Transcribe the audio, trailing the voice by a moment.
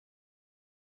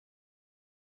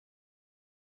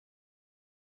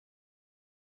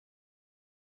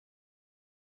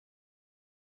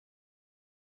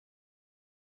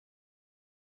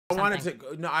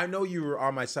No, I know you were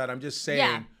on my side. I'm just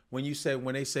saying when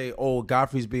they say, "Oh,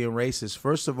 Godfrey's being racist."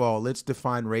 First of all, let's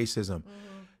define racism.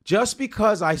 Just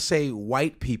because I say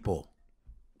white people,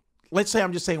 let's say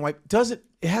I'm just saying white, that's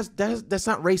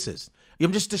not racist.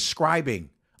 I'm just describing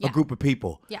a group of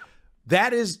people. Yeah.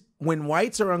 That is when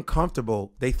whites are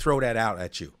uncomfortable, they throw that out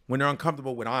at you. When they're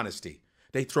uncomfortable with honesty,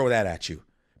 they throw that at you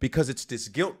because it's this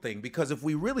guilt thing. Because if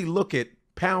we really look at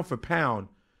pound for pound,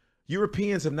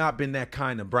 Europeans have not been that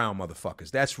kind of brown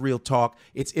motherfuckers. That's real talk.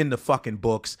 It's in the fucking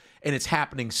books and it's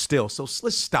happening still. So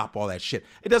let's stop all that shit.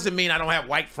 It doesn't mean I don't have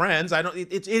white friends.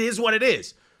 It is what it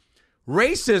is.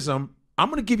 Racism, I'm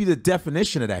going to give you the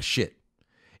definition of that shit.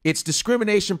 It's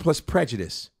discrimination plus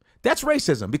prejudice. That's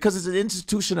racism because it's an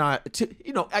institutionalized,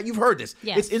 you've heard this.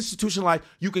 Yes. It's institutionalized.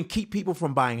 You can keep people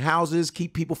from buying houses,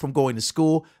 keep people from going to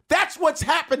school. That's what's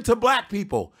happened to black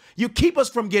people. You keep us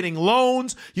from getting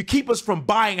loans. You keep us from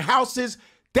buying houses.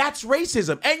 That's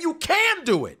racism. And you can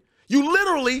do it. You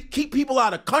literally keep people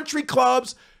out of country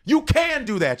clubs. You can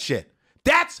do that shit.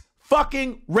 That's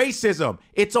fucking racism.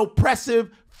 It's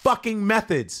oppressive fucking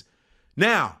methods.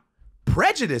 Now,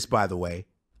 prejudice, by the way,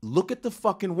 look at the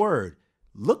fucking word.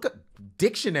 Look at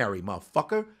dictionary,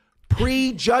 motherfucker.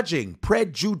 Prejudging.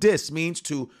 Prejudice means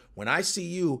to, when I see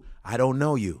you, I don't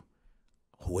know you.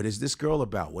 What is this girl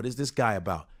about? What is this guy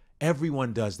about?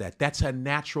 Everyone does that. That's a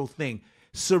natural thing.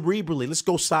 Cerebrally, let's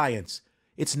go science.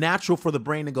 It's natural for the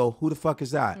brain to go, who the fuck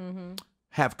is that?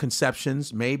 Have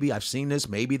conceptions. Maybe I've seen this.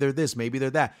 Maybe they're this. Maybe they're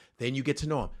that. Then you get to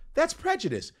know them. That's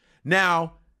prejudice.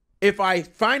 Now, if I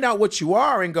find out what you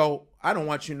are and go, I don't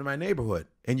want you in my neighborhood,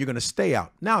 and you're going to stay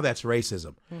out. Now that's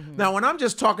racism. Now, when I'm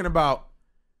just talking about,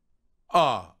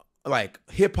 like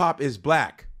hip hop is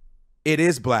black, it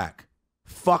is black.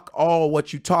 Fuck all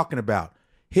what you talking about.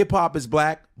 Hip hop is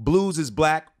black, blues is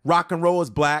black, rock and roll is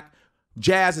black,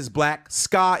 jazz is black,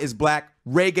 ska is black,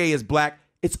 reggae is black.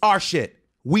 It's our shit.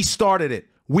 We started it.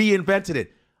 We invented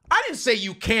it. I didn't say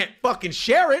you can't fucking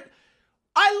share it.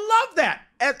 I love that.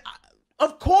 And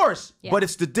of course, but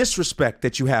it's the disrespect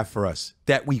that you have for us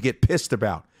that we get pissed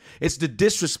about. It's the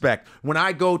disrespect. When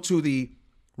I go to the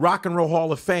Rock and Roll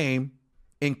Hall of Fame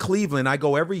in Cleveland, I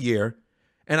go every year,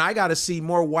 and I got to see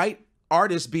more white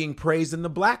artists being praised than the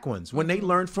black ones when they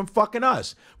learned from fucking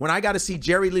us. When I got to see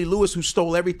Jerry Lee Lewis, who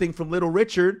stole everything from Little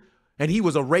Richard, and he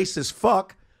was a racist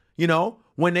fuck,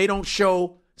 when they don't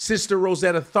show Sister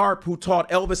Rosetta Tharpe, who taught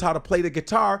Elvis how to play the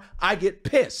guitar, I get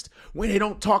pissed. When they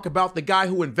don't talk about the guy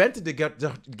who invented the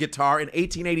guitar in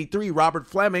 1883, Robert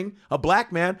Fleming, a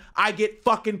black man, I get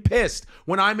fucking pissed.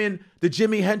 When I'm in the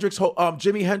Jimi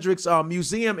Hendrix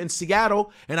Museum in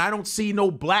Seattle and I don't see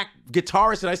no black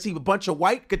guitarist and I see a bunch of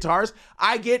white guitars,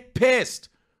 I get pissed.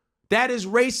 That is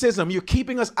racism. You're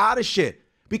keeping us out of shit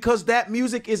because that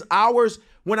music is ours.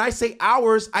 When I say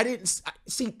ours, I didn't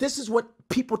see. This is what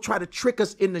people try to trick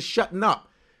us into shutting up.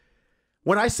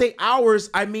 When I say ours,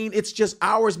 I mean it's just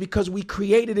ours because we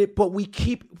created it, but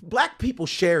black people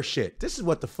share shit. This is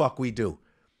what the fuck we do.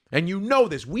 And you know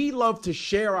this. We love to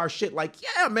share our shit like,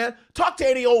 yeah, man, talk to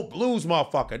any old blues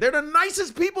motherfucker. They're the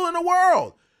nicest people in the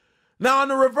world. Now, on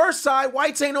the reverse side,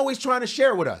 whites ain't always trying to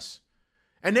share with us.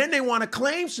 And then they want to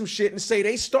claim some shit and say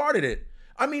they started it.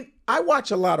 I mean, I watch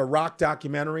a lot of rock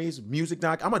documentaries, music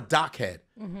doc. I'm a doc head.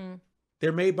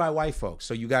 They're made by white folks,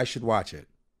 so you guys should watch it.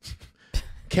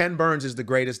 Ken Burns is the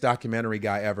greatest documentary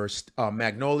guy ever.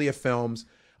 Magnolia Films,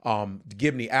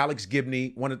 Alex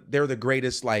Gibney, they're the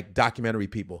greatest documentary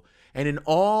people. And in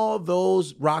all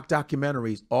those rock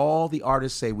documentaries, all the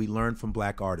artists say we learned from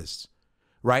black artists,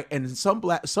 right? And some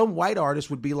white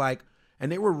artists would be like,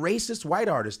 and they were racist white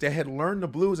artists that had learned the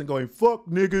blues and going, fuck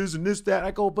niggas and this, that. I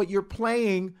go, but you're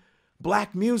playing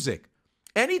black music.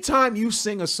 Anytime you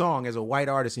sing a song as a white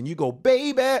artist and you go,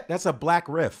 baby, that's a black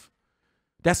riff.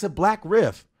 That's a black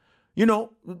riff.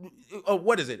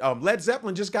 What is it? Led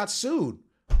Zeppelin just got sued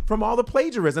from all the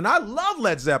plagiarism. And I love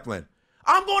Led Zeppelin.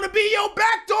 I'm going to be your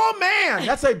backdoor man.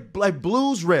 That's a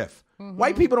blues riff.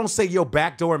 White people don't say your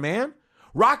backdoor man.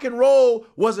 Rock and roll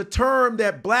was a term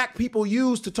that black people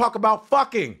used to talk about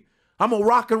fucking. I'm a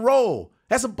rock and roll.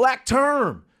 That's a black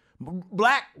term.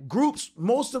 Black groups,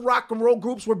 most of rock and roll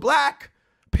groups were black,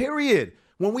 period.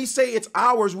 When we say it's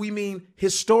ours, we mean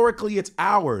historically it's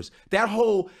ours.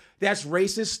 That's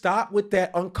racist. Stop with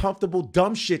that uncomfortable,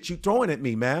 dumb shit you throwing at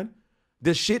me, man.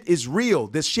 This shit is real.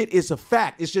 This shit is a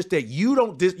fact. It's just that you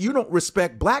don't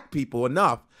respect black people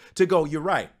enough to go, you're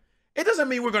right. It doesn't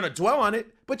mean we're going to dwell on it,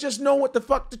 but just know what the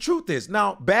fuck the truth is.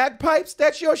 Now, bagpipes,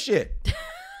 that's your shit.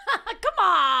 Come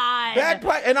on.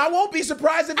 Bagpipe, and I won't be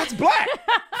surprised if it's black.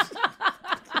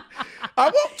 I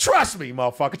won't. Trust me,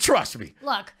 motherfucker. Trust me.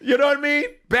 Look. You know what I mean?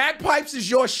 Bagpipes is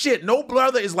your shit. No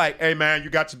brother is like, hey, man, you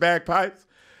got your bagpipes?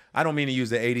 I don't mean to use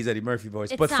the 80s Eddie Murphy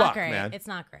voice, but fuck, man. It's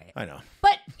not great. I know.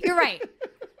 But you're right.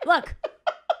 Look,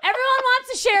 everyone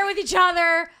wants to share with each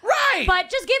other. Right. But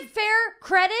just give fair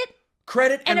credit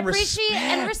and appreciate respect.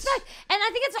 And respect. And I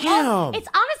think it's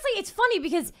honestly, it's funny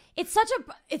because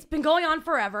it's been going on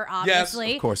forever, obviously.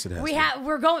 Yes, of course it has.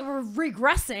 We're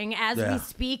regressing as we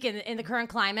speak in the current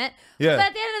climate. Yeah. But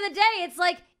at the end of the day, it's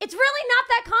like, it's really not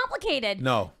that complicated.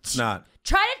 No, it's not.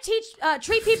 Try to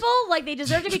treat people like they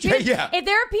deserve to be treated. Yeah. If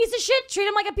they're a piece of shit, treat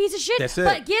them like a piece of shit. That's it.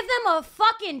 But give them a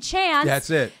fucking chance. That's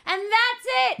it. And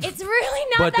that's it. It's really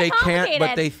not that complicated.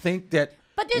 But they think that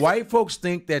white folks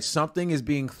think that something is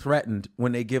being threatened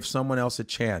when they give someone else a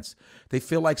chance. They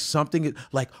feel like something is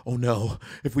like, oh no,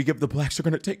 if we give the blacks, they're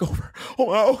gonna take over. Oh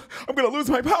no, I'm gonna lose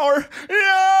my power.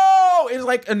 No, it's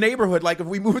like a neighborhood. Like if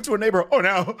we move into a neighborhood, oh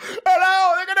no,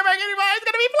 they're gonna make anybody. It's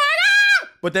gonna be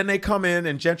black. But then they come in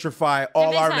and gentrify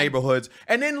all our neighborhoods,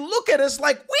 and then look at us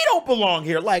like we don't belong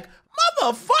here. Like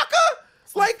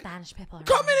motherfucker, like Spanish people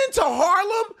coming into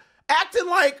Harlem, acting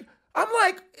like. I'm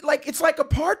like it's like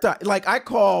apartheid. Like I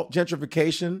call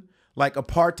gentrification like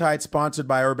apartheid sponsored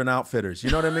by Urban Outfitters. You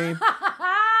know what I mean?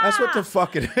 That's what the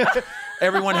fuck it is.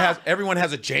 Everyone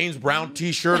has a James Brown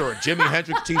t-shirt or a Jimi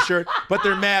Hendrix t-shirt, but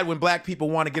they're mad when black people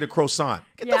want to get a croissant.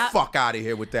 Get the fuck out of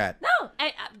here with that. No,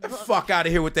 get the fuck out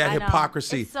of here with that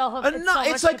hypocrisy. It's so much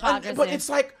hypocrisy. But it's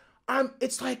like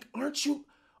aren't you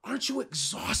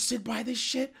exhausted by this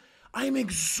shit? I'm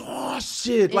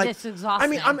exhausted. It's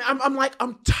exhausting. I mean,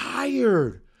 I'm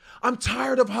tired. I'm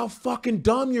tired of how fucking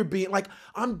dumb you're being. Like,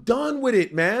 I'm done with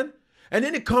it, man. And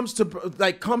then it comes to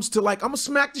I'm gonna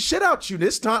smack the shit out you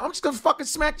this time. I'm just gonna fucking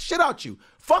smack the shit out you.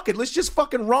 Fuck it. Let's just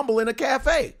fucking rumble in a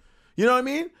cafe. You know what I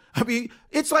mean? I mean,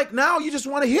 it's like now you just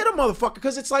want to hit a motherfucker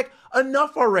because it's like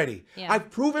enough already. Yeah.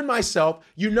 I've proven myself.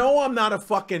 You know I'm not a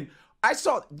fucking.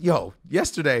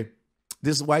 Yesterday.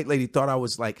 This white lady thought I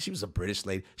was like, she was a British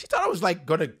lady. She thought I was like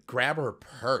gonna grab her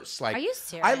purse. Like, are you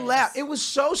serious? I laughed. It was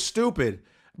so stupid.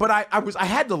 But I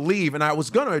had to leave and I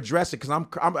was gonna address it because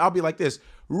I'll be like this.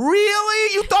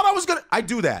 Really? You thought I was gonna? I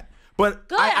do that. But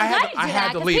good. I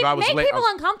had to leave. I was late. Make people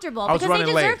uncomfortable because they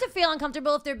deserve to feel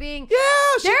uncomfortable if they're being. Yeah,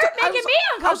 they're making me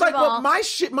uncomfortable. I was like, well,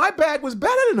 my bag was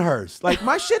better than hers. Like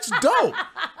my shit's dope.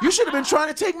 You should have been trying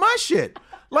to take my shit.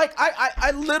 Like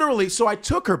I literally, so I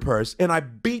took her purse and I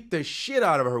beat the shit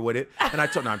out of her with it. And I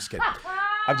told, no, I'm just kidding.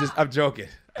 I'm joking.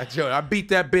 I beat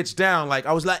that bitch down. Like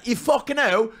I was like, you fucking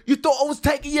hell, you thought I was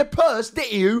taking your purse,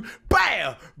 didn't you?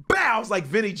 Bow, bow. I was like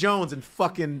Vinnie Jones and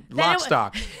fucking Lock,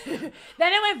 Stock. Then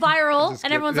it went viral,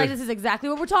 and everyone's like, this is exactly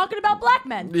what we're talking about black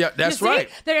men. Yeah, that's right.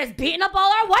 They're just beating up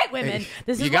all our white women.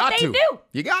 This is what they do.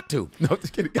 You got to. No,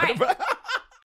 just kidding. Right.